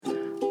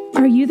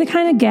Are you the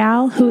kind of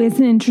gal who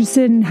isn't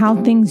interested in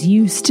how things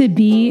used to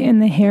be in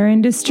the hair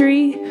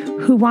industry,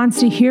 who wants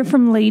to hear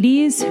from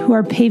ladies who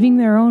are paving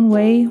their own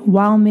way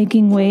while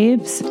making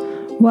waves?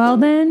 Well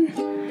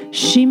then,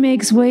 She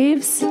Makes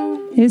Waves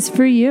is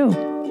for you.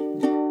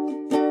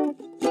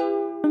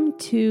 Welcome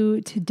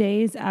to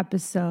today's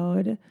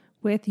episode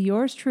with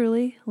yours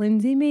truly,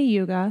 Lindsay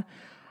Mayuga.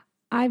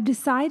 I've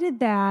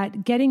decided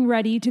that getting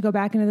ready to go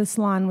back into the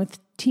salon with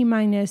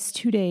T-minus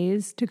 2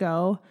 days to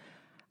go,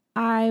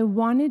 I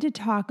wanted to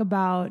talk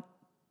about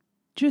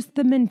just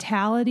the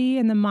mentality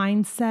and the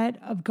mindset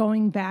of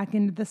going back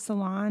into the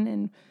salon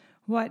and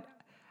what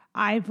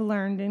I've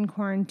learned in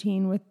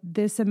quarantine with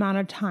this amount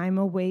of time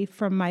away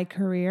from my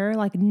career,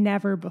 like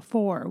never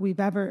before.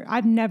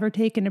 I've never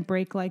taken a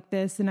break like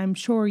this, and I'm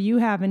sure you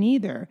haven't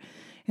either,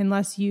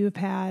 unless you've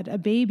had a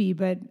baby.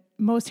 But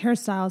most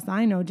hairstylists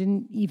I know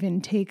didn't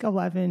even take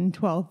 11,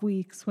 12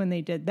 weeks when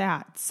they did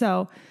that.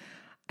 So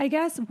I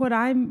guess what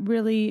I'm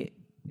really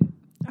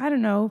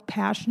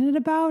passionate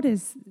about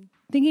is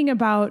thinking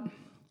about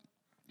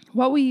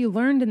what we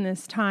learned in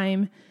this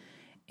time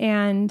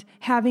and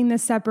having the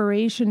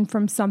separation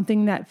from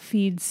something that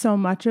feeds so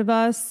much of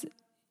us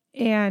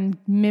and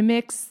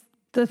mimics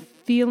the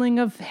feeling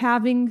of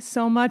having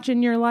so much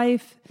in your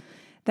life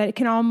that it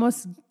can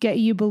almost get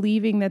you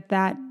believing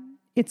that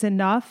it's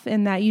enough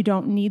and that you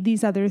don't need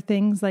these other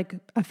things like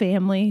a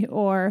family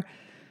or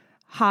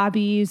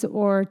hobbies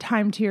or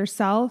time to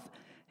yourself.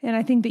 And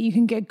I think that you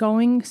can get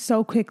going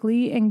so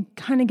quickly and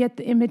kind of get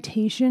the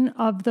imitation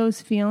of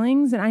those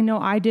feelings. And I know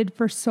I did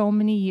for so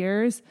many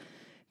years,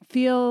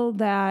 feel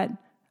that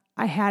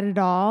I had it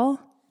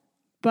all.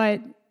 But,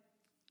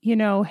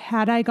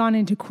 had I gone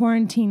into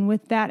quarantine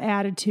with that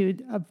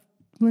attitude of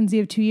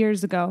Lindsay of 2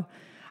 years ago,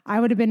 I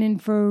would have been in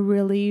for a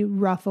really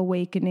rough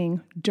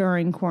awakening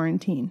during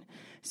quarantine.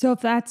 So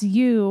if that's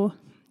you,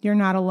 you're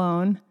not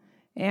alone.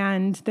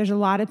 And there's a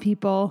lot of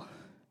people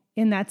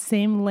in that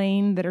same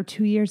lane that are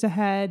 2 years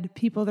ahead,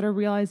 people that are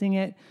realizing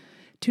it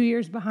 2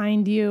 years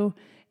behind you.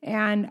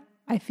 And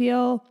I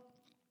feel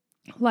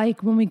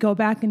like when we go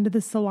back into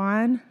the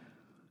salon,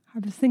 I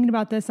was thinking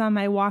about this on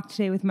my walk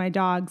today with my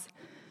dogs.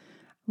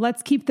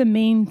 Let's keep the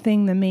main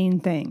thing the main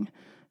thing.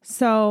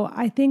 So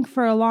I think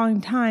for a long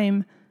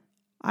time,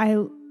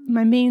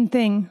 my main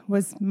thing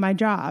was my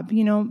job,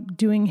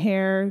 doing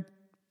hair,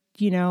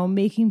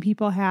 making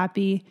people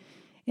happy.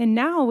 And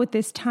now with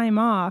this time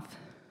off,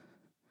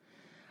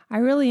 I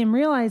really am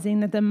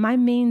realizing that my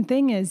main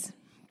thing is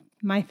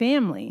my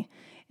family.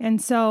 And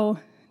so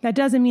that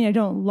doesn't mean I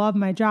don't love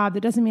my job.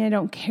 That doesn't mean I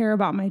don't care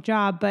about my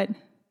job. But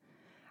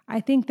I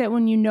think that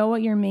when you know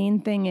what your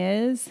main thing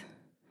is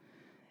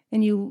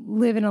and you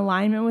live in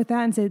alignment with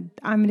that and say,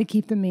 I'm going to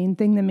keep the main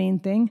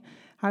thing.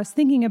 I was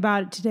thinking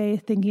about it today,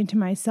 thinking to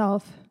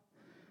myself,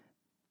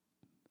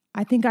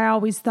 I think I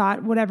always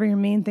thought whatever your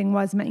main thing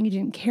was meant you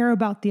didn't care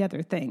about the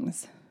other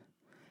things.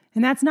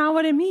 And that's not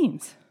what it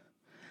means.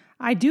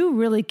 I do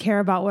really care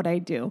about what I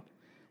do.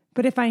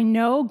 But if I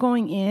know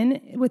going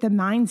in with a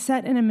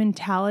mindset and a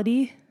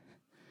mentality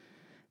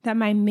that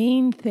my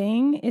main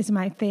thing is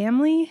my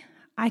family,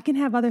 I can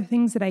have other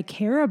things that I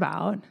care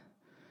about,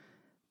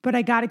 but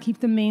I got to keep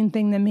the main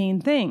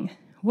thing.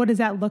 What does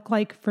that look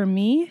like for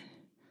me?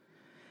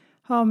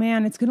 Oh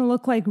man, it's going to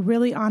look like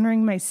really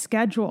honoring my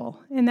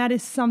schedule. And that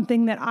is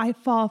something that I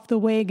fall off the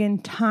wagon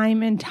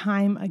time and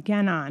time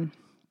again on.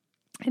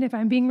 And if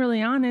I'm being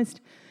really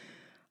honest,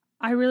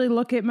 I really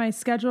look at my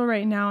schedule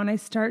right now and I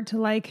start to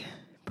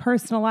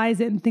personalize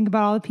it and think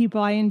about all the people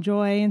I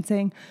enjoy and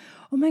saying,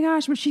 oh my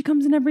gosh, but she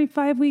comes in every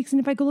 5 weeks. And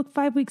if I go look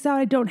 5 weeks out,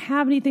 I don't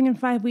have anything in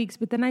 5 weeks.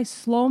 But then I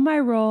slow my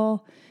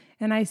roll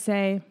and I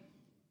say,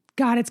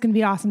 God, it's going to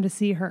be awesome to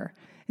see her.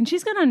 And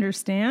she's going to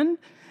understand.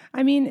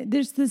 I mean,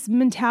 there's this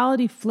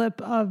mentality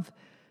flip of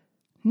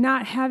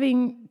not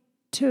having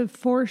to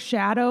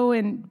foreshadow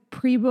and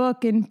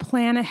pre-book and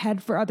plan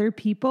ahead for other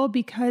people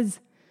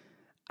because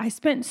I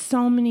spent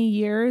so many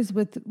years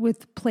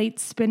with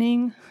plates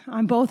spinning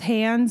on both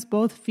hands,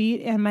 both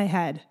feet, and my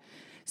head.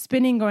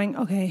 Spinning, going,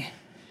 okay,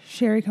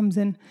 Sherry comes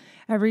in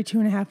every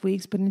 2.5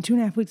 weeks, but in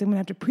 2.5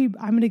 weeks,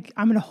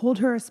 I'm gonna hold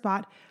her a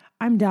spot.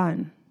 I'm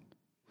done.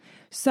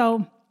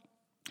 So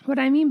what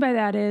I mean by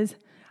that is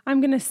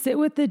I'm gonna sit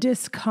with the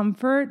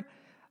discomfort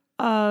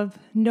of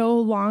no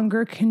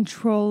longer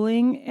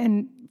controlling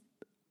and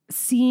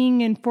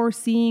seeing and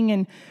foreseeing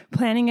and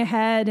planning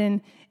ahead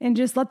and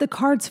just let the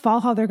cards fall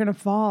how they're going to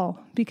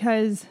fall.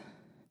 Because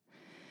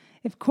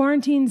if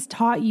quarantine's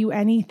taught you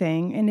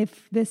anything, and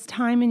if this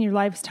time in your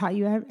life's taught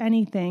you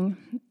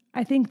anything,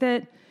 I think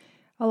that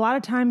a lot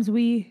of times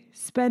we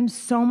spend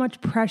so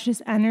much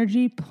precious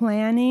energy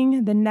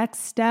planning the next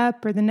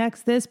step or the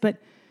next this, but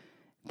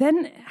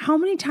then how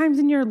many times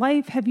in your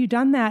life have you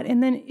done that?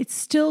 And then it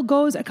still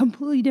goes a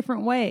completely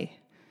different way.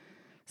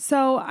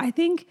 So I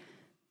think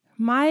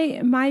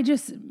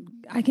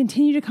I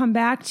continue to come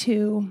back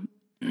to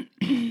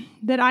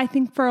that I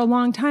think for a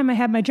long time I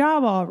had my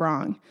job all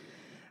wrong.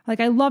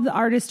 I love the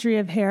artistry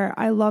of hair.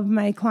 I love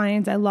my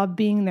clients. I love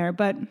being there.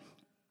 But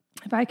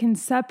if I can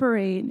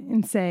separate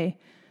and say,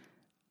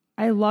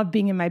 I love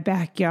being in my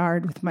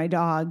backyard with my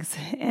dogs.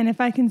 And if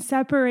I can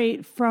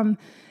separate from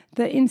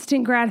the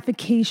instant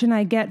gratification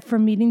I get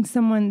from meeting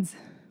someone's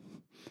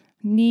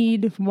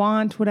need,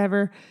 want,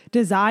 whatever,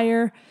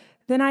 desire,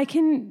 then I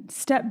can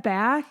step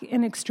back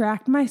and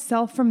extract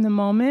myself from the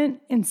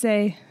moment and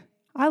say,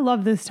 I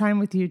love this time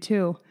with you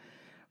too.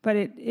 But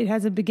it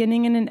has a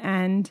beginning and an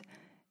end.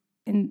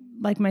 And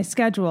like my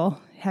schedule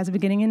has a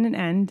beginning and an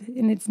end.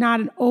 And it's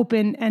not an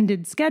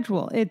open-ended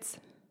schedule. It's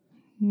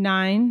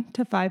 9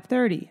 to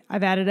 5:30.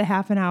 I've added a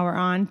half an hour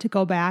on to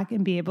go back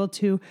and be able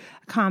to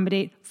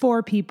accommodate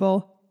 4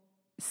 people,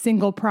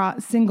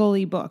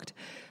 singly booked.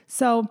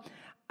 So,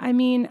 I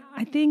mean,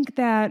 I think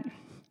that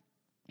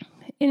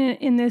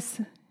in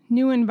this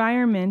new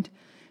environment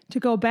to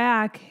go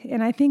back,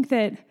 and I think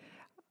that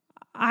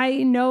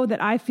I know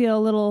that I feel a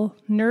little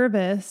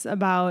nervous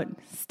about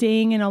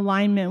staying in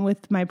alignment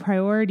with my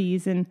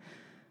priorities. And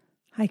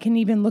I can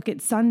even look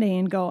at Sunday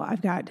and go,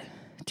 I've got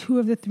 2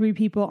 of the 3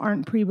 people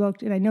aren't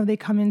pre-booked, and I know they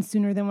come in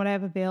sooner than what I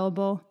have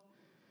available.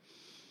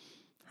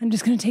 I'm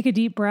just going to take a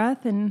deep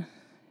breath and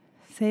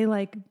say,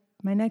 like,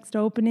 my next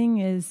opening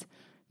is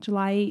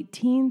July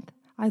 18th.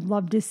 I'd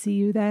love to see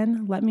you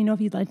then. Let me know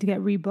if you'd like to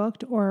get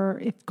rebooked, or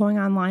if going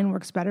online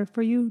works better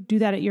for you. Do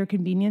that at your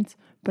convenience,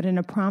 but in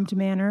a prompt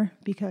manner,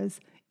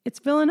 because it's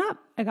filling up.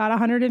 I got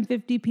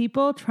 150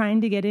 people trying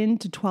to get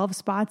into 12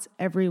 spots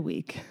every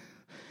week.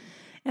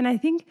 And I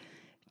think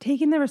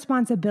taking the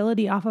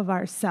responsibility off of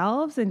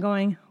ourselves and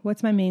going,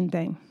 what's my main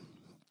thing?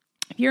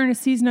 If you're in a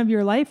season of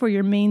your life where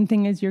your main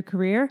thing is your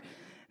career,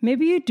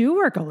 maybe you do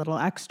work a little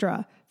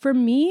extra. For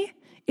me,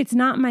 it's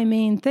not my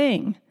main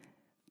thing,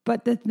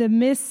 but the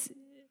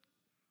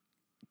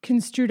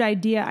misconstrued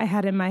idea I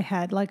had in my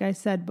head, like I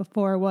said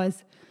before,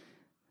 was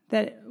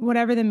that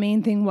whatever the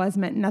main thing was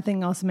meant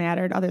nothing else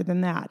mattered other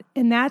than that.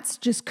 And that's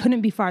just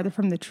couldn't be farther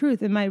from the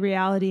truth. And my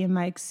reality and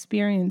my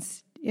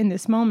experience in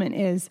this moment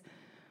is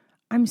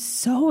I'm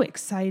so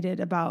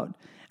excited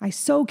I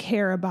so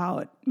care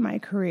about my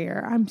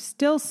career. I'm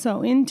still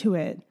so into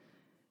it.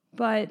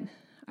 But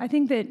I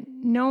think that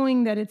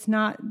knowing that it's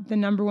not the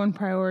number one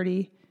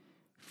priority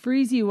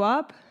frees you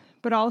up,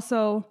 but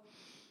also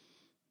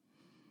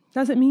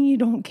doesn't mean you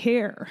don't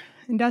care.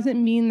 It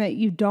doesn't mean that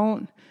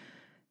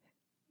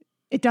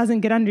it doesn't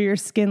get under your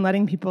skin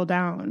letting people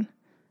down.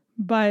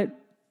 But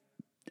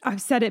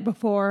I've said it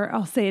before,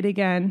 I'll say it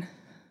again.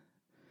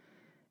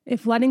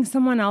 If letting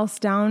someone else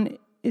down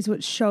is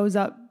what shows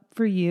up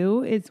for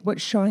you, it's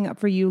what showing up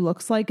for you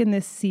looks like in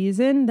this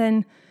season,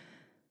 then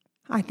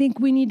I think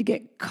we need to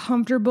get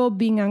comfortable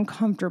being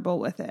uncomfortable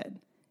with it.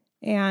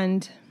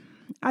 And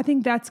I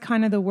think that's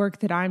kind of the work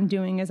that I'm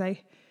doing as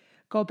I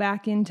go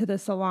back into the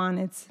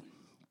salon.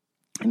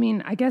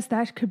 I guess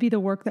that could be the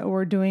work that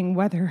we're doing,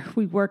 whether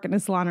we work in a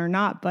salon or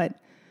not, but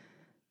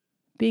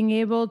being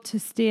able to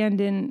stand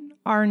in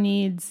our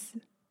needs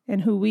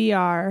and who we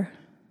are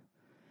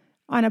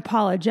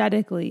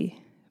unapologetically,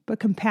 but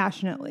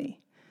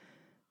compassionately.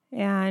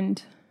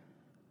 And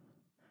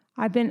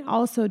I've been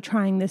also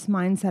trying this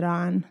mindset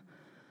on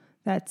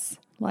that's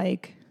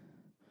like,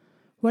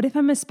 what if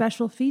I'm a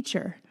special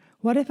feature?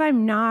 What if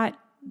I'm not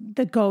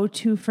the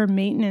go-to for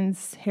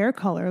maintenance hair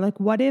color? Like,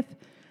 what if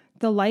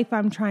the life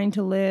I'm trying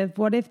to live,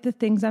 what if the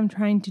things I'm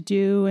trying to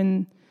do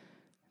and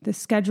the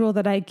schedule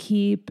that I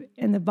keep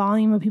and the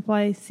volume of people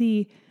I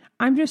see,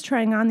 I'm just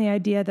trying on the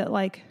idea that,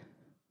 like,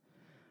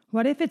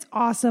 what if it's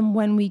awesome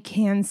when we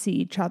can see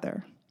each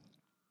other?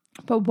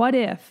 But what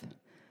if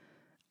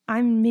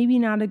I'm maybe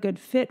not a good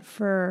fit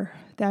for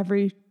the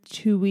every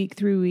 2-week,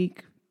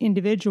 3-week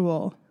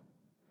individual?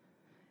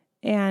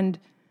 And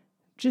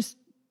just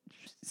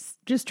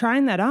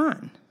trying that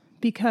on,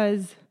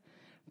 because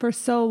for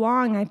so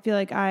long I feel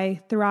like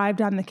I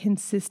thrived on the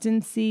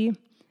consistency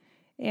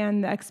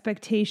and the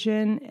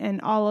expectation and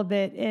all of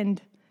it,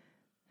 and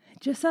it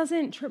just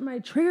doesn't trip my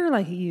trigger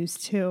like it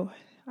used to.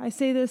 I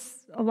say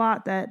this a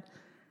lot, that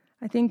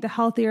I think the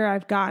healthier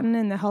I've gotten,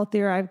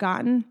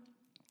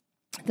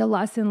 the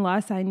less and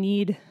less I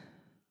need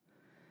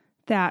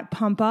that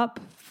pump up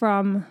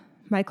from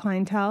my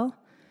clientele.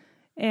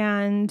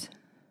 And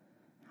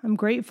I'm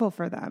grateful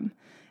for them.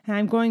 And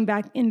I'm going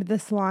back into the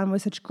salon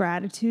with such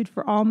gratitude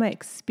for all my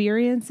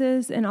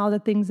experiences and all the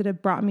things that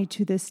have brought me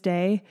to this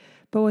day,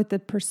 but with the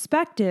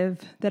perspective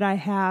that I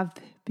have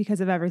because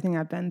of everything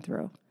I've been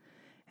through.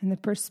 And the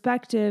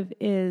perspective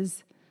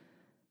is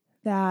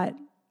that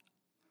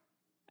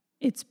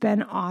it's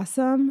been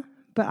awesome,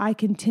 but I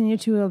continue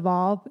to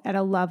evolve at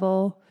a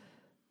level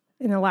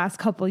in the last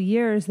couple of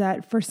years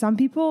that for some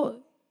people,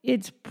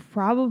 it's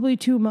probably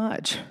too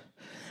much.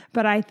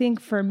 But I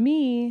think for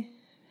me,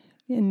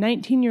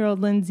 19-year-old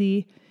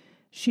Lindsay,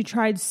 she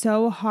tried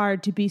so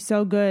hard to be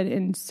so good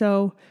and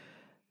so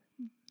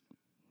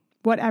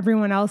what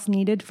everyone else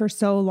needed for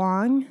so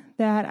long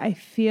that I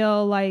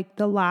feel like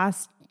the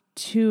last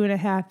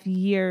 2.5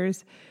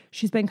 years,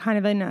 she's been kind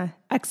of in an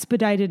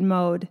expedited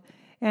mode.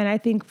 And I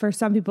think for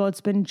some people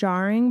it's been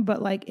jarring,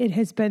 but like it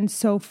has been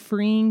so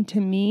freeing to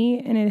me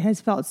and it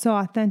has felt so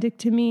authentic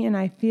to me. And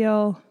I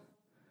feel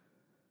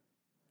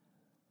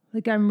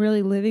Like I'm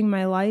really living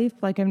my life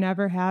like I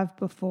never have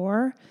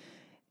before.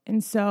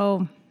 And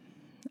so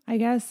I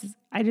guess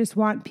I just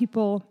want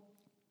people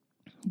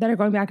that are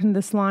going back into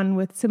the salon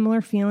with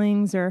similar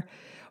feelings or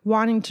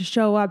wanting to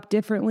show up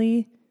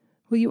differently.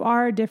 Well, you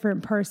are a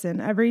different person.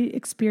 Every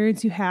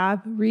experience you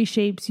have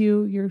reshapes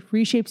you,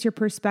 reshapes your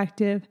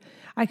perspective.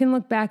 I can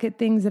look back at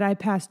things that I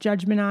passed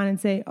judgment on and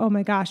say, oh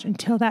my gosh,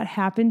 until that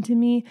happened to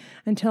me,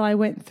 until I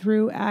went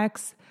through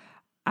X,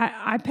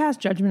 I passed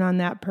judgment on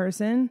that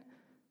person.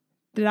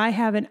 Did I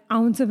have an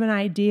ounce of an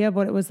idea of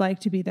what it was like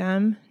to be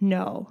them?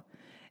 No.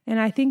 And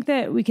I think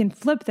that we can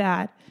flip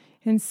that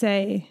and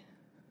say,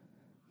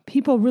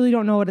 people really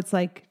don't know what it's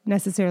like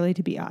necessarily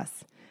to be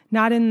us.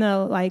 Not in the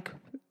like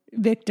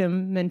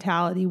victim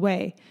mentality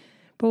way.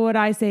 But what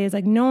I say is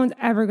like, no one's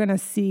ever going to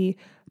see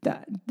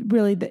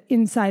the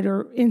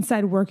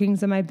inside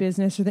workings of my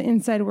business or the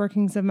inside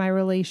workings of my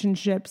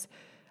relationships.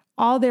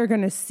 All they're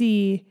going to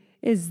see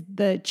is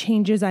the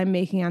changes I'm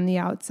making on the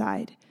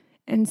outside.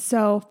 And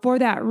so for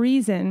that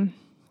reason,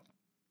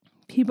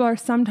 people are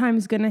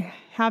sometimes going to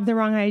have the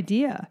wrong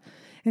idea.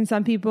 And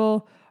some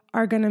people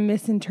are going to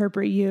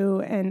misinterpret you.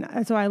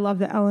 And so I love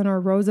the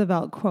Eleanor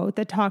Roosevelt quote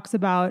that talks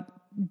about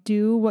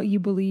do what you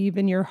believe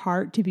in your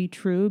heart to be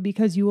true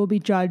because you will be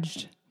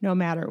judged no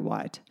matter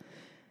what.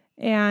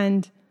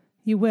 And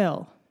you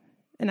will.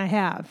 And I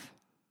have.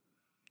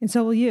 And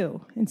so will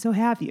you. And so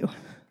have you.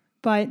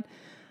 But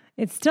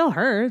it still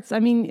hurts. I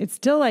mean, it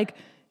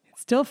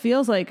still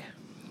feels like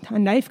a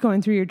knife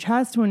going through your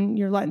chest when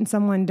you're letting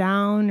someone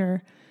down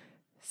or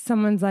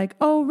someone's like,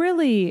 oh,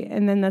 really?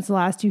 And then that's the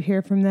last you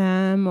hear from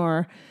them.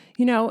 Or,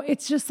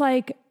 it's just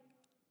like,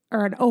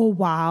 or an, oh,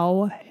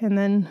 wow. And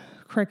then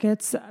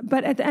crickets.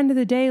 But at the end of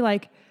the day,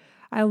 like,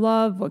 I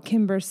love what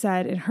Kimber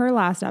said in her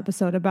last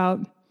episode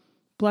about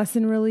bless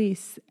and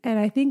release. And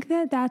I think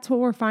that that's what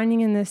we're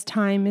finding in this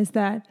time is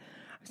that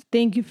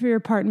thank you for your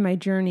part in my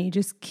journey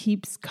just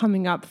keeps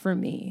coming up for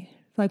me.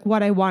 Like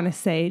what I want to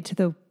say to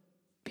the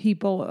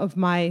people of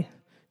my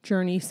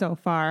journey so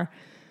far,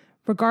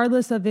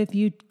 regardless of if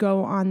you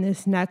go on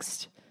this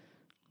next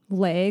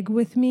leg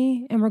with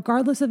me, and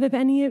regardless of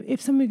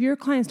if some of your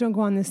clients don't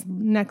go on this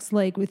next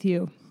leg with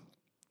you,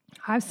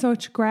 I have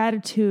such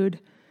gratitude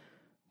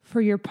for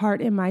your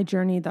part in my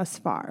journey thus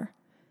far.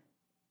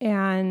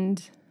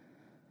 And,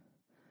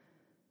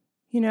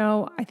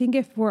 I think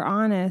if we're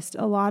honest,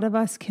 a lot of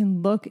us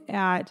can look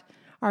at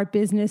our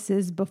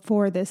businesses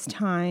before this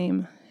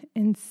time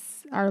and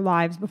our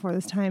lives before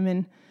this time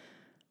and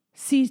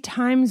see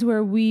times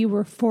where we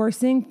were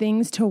forcing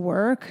things to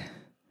work.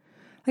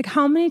 Like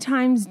how many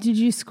times did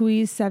you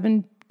squeeze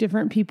 7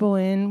 different people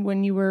in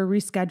when you were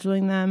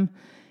rescheduling them,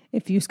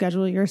 if you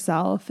schedule it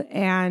yourself,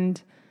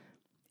 and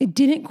it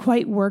didn't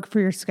quite work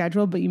for your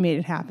schedule, but you made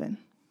it happen?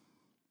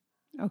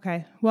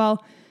 Okay,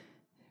 well,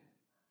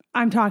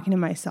 I'm talking to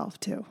myself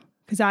too,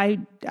 because I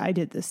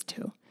did this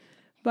too.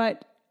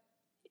 But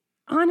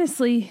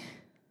honestly,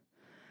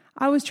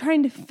 I was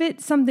trying to fit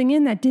something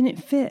in that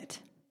didn't fit.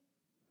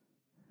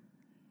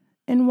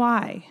 And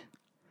why?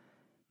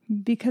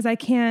 Because I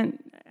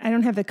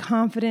don't have the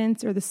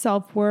confidence or the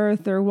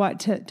self-worth or what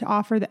to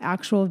offer the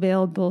actual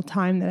available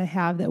time that I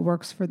have that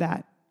works for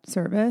that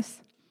service.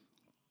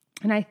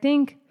 And I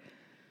think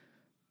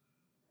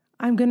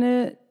I'm going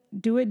to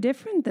do it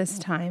different this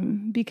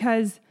time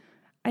because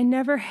I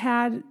never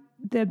had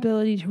the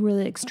ability to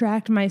really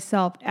extract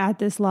myself at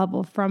this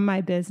level from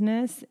my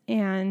business.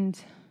 And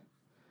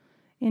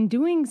in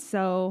doing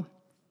so,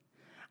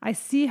 I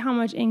see how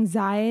much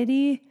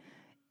anxiety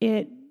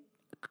it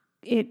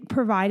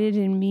provided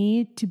in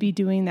me to be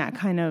doing that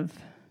kind of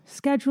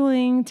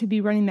scheduling, to be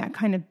running that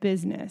kind of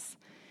business.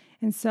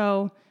 And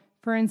so,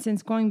 for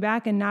instance, going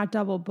back and not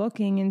double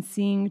booking and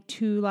seeing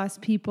 2 less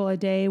people a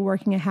day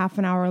working a half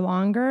an hour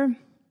longer,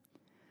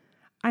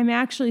 I'm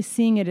actually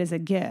seeing it as a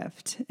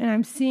gift. And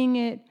I'm seeing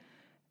it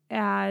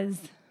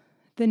as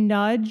the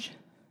nudge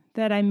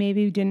that I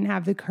maybe didn't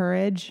have the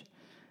courage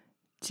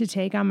to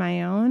take on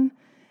my own.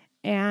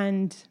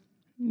 And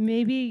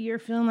maybe you're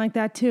feeling like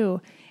that too.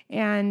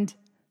 And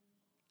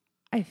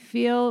I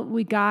feel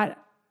we got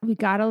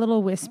a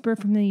little whisper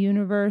from the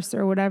universe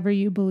or whatever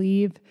you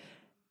believe.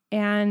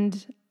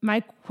 And my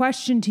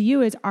question to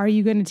you is, are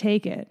you going to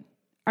take it?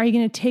 Are you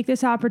going to take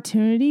this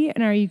opportunity?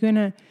 And are you going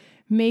to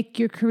make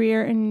your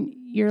career and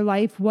your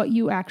life what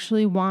you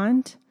actually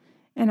want?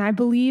 And I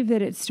believe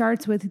that it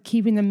starts with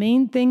keeping the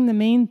main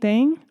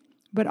thing,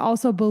 but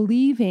also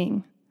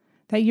believing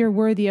that you're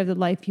worthy of the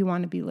life you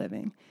want to be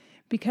living.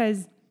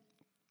 Because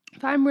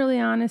if I'm really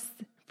honest,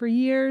 for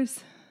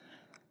years,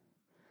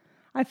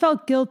 I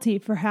felt guilty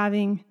for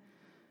having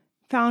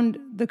found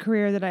the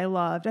career that I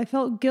loved. I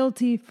felt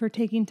guilty for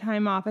taking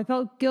time off. I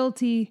felt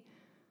guilty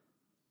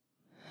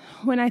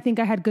when I think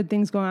I had good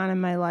things going on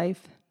in my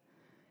life.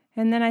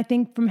 And then I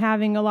think from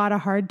having a lot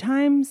of hard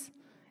times,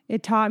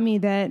 it taught me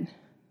that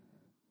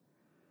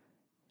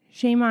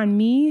shame on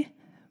me,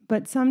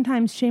 but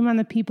sometimes shame on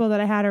the people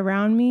that I had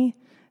around me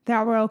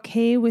that were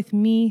okay with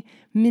me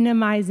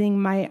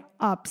minimizing my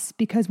ups.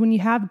 Because when you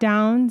have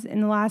downs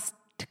in the last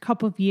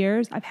couple of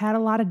years, I've had a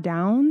lot of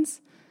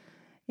downs.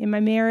 in my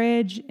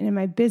marriage and in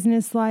my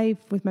business life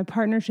with my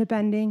partnership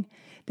ending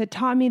that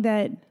taught me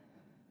that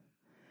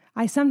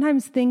I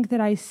sometimes think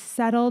that I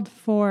settled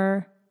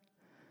for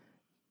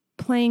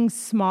playing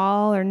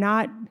small or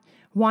not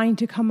wanting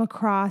to come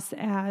across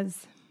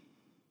as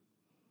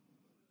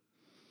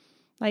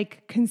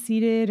like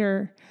conceited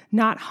or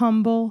not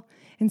humble.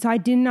 And so I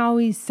didn't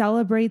always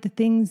celebrate the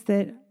things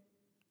that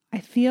I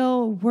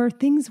feel were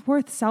things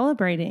worth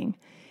celebrating.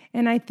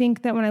 And I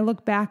think that when I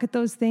look back at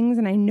those things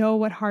and I know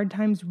what hard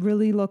times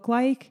really look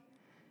like,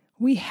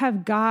 we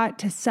have got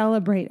to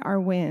celebrate our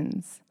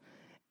wins.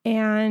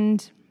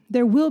 And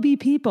there will be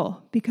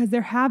people, because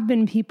there have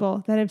been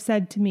people that have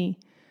said to me,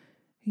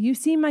 you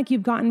seem like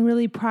you've gotten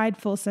really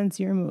prideful since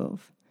your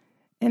move.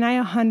 And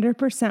I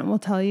 100% will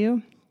tell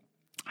you,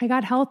 I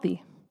got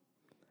healthy.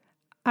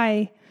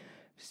 I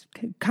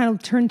kind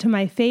of turned to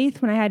my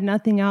faith when I had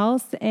nothing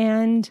else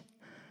and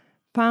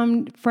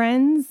found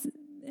friends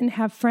and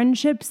have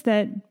friendships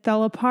that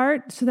fell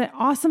apart so that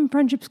awesome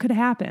friendships could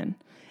happen.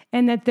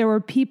 And that there were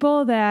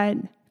people that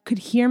could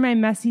hear my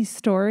messy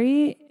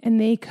story and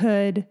they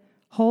could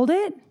hold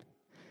it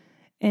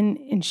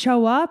and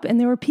show up. And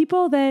there were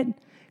people that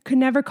could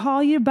never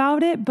call you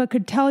about it, but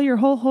could tell your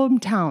whole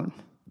hometown.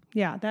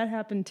 Yeah, that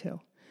happened too.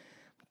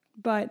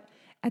 But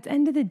at the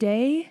end of the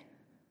day,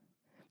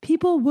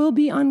 people will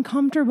be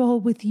uncomfortable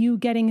with you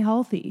getting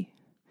healthy,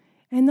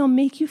 and they'll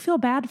make you feel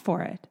bad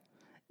for it.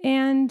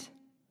 And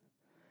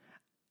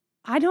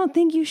I don't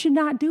think you should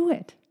not do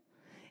it.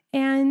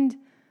 And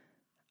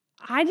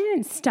I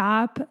didn't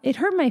stop. It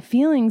hurt my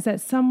feelings that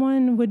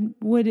someone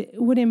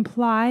would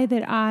imply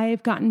that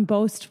I've gotten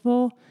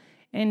boastful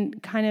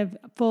and kind of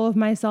full of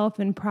myself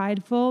and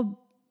prideful,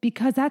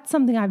 because that's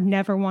something I've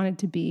never wanted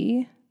to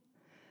be.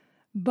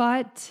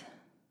 But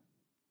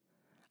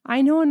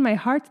I know in my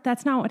heart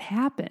that's not what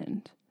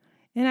happened.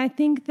 And I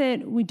think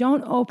that we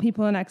don't owe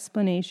people an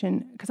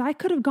explanation, because I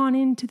could have gone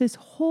into this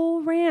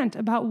whole rant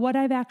about what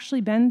I've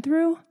actually been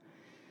through,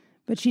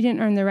 but she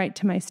didn't earn the right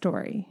to my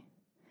story.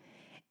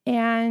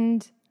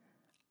 And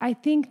I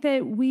think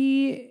that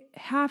we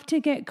have to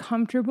get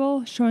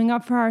comfortable showing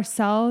up for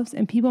ourselves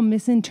and people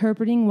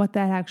misinterpreting what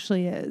that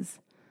actually is,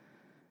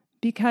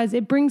 because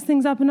it brings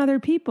things up in other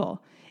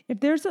people. If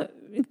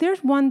there's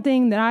one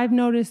thing that I've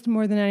noticed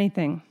more than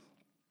anything,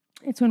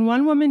 it's when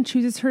one woman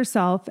chooses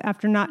herself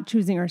after not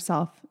choosing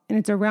herself, and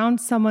it's around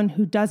someone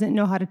who doesn't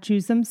know how to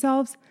choose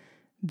themselves,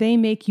 they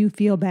make you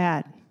feel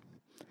bad.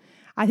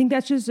 I think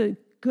that's just a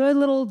good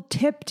little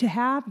tip to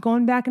have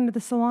going back into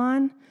the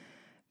salon,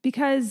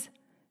 because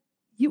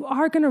you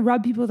are going to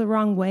rub people the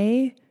wrong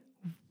way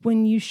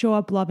when you show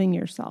up loving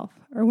yourself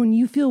or when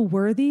you feel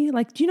worthy.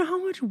 Like, do you know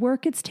how much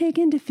work it's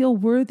taken to feel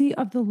worthy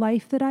of the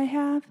life that I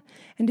have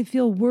and to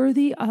feel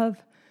worthy of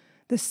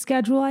the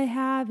schedule I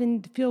have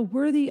and to feel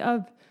worthy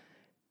of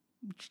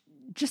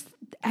just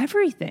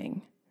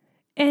everything?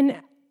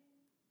 And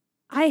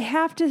I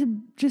have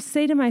to just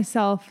say to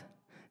myself,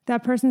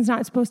 that person's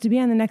not supposed to be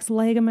on the next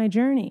leg of my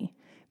journey,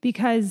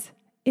 because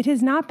it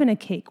has not been a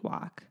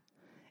cakewalk.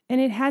 And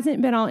it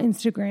hasn't been all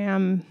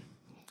Instagram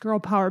girl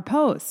power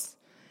posts.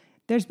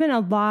 There's been a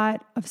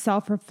lot of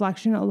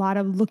self-reflection, a lot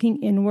of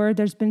looking inward.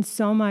 There's been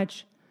so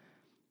much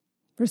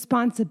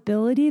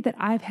responsibility that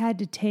I've had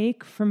to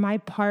take for my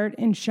part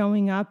in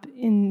showing up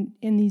in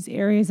these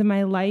areas of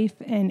my life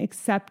and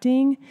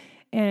accepting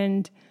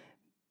and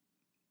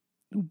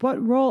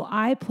what role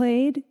I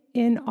played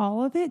in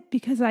all of it,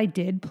 because I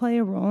did play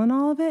a role in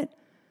all of it.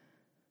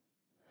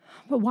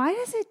 But why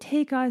does it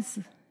take us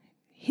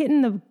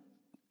hitting the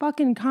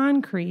fucking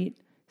concrete,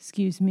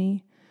 excuse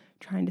me,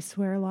 trying to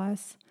swear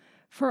less,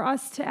 for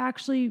us to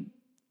actually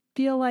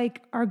feel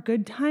like our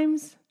good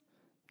times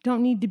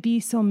don't need to be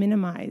so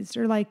minimized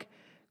or like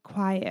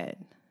quiet?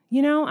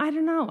 You know, I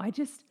don't know.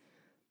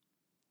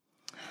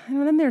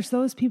 And then there's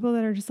those people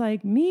that are just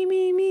like,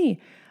 me.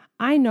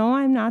 I know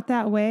I'm not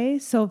that way.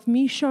 So if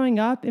me showing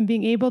up and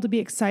being able to be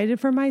excited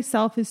for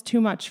myself is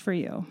too much for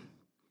you,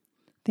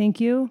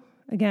 thank you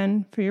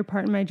again for your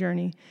part in my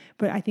journey.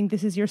 But I think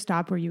this is your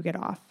stop where you get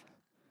off.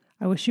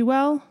 I wish you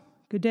well,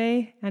 good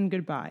day, and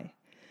goodbye.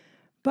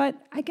 But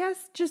I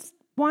guess just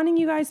wanting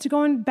you guys to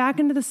go back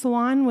into the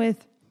salon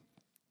with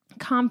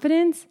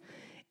confidence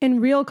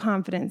and real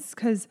confidence,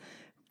 because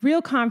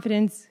real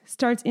confidence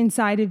starts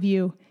inside of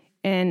you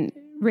and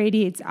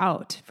radiates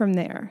out from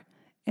there.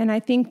 And I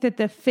think that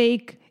the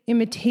fake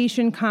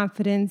imitation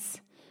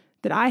confidence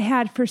that I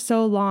had for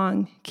so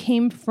long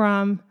came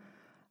from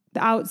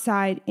the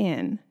outside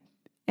in.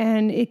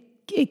 And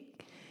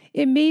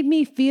it made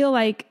me feel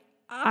like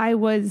I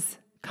was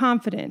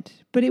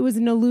confident, but it was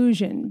an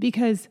illusion,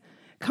 because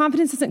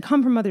confidence doesn't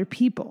come from other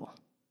people.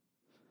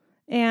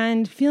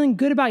 And feeling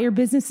good about your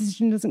business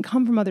decision doesn't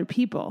come from other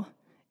people.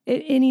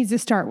 It needs to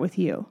start with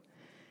you.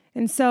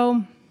 And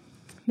so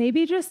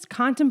maybe just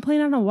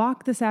contemplate on a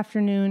walk this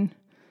afternoon.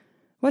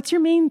 What's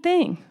your main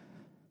thing?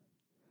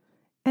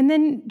 And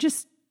then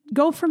just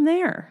go from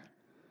there.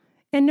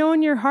 And know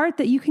in your heart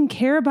that you can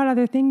care about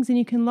other things and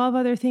you can love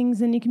other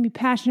things and you can be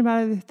passionate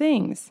about other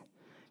things.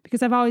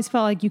 Because I've always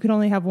felt like you could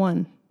only have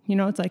one. You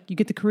know, it's like you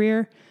get the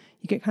career,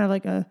 You get kind of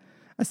like a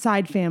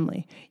side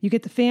family. You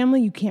get the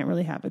family, you can't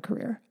really have a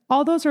career.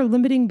 All those are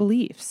limiting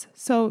beliefs.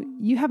 So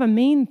you have a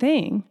main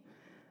thing,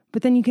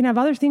 but then you can have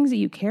other things that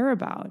you care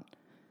about.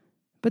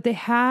 But they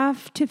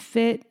have to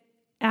fit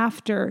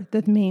after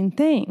the main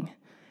thing.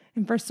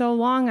 And for so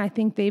long, I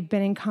think they've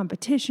been in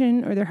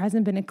competition, or there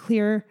hasn't been a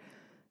clear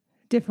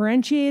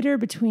differentiator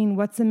between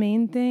what's the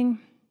main thing.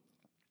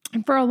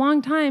 And for a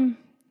long time,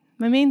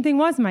 my main thing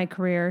was my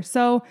career.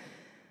 So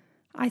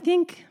I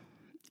think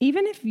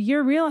even if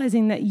you're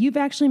realizing that you've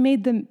actually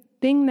made the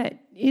thing that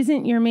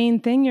isn't your main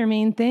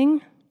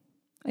thing,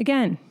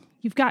 again,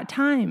 you've got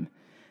time.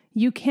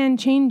 You can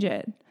change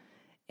it.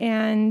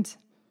 And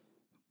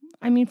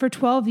I mean, for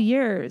 12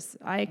 years,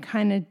 I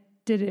kind of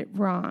did it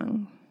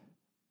wrong.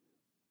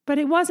 But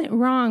it wasn't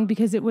wrong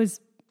because it was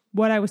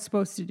what I was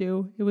supposed to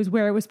do. It was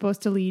where it was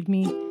supposed to lead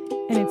me.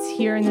 And it's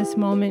here in this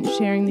moment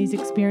sharing these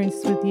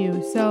experiences with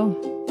you. So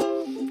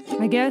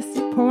I guess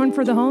pour one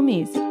for the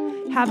homies.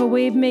 Have a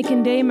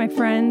wave-making day, my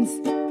friends.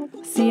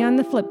 See you on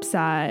the flip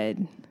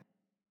side.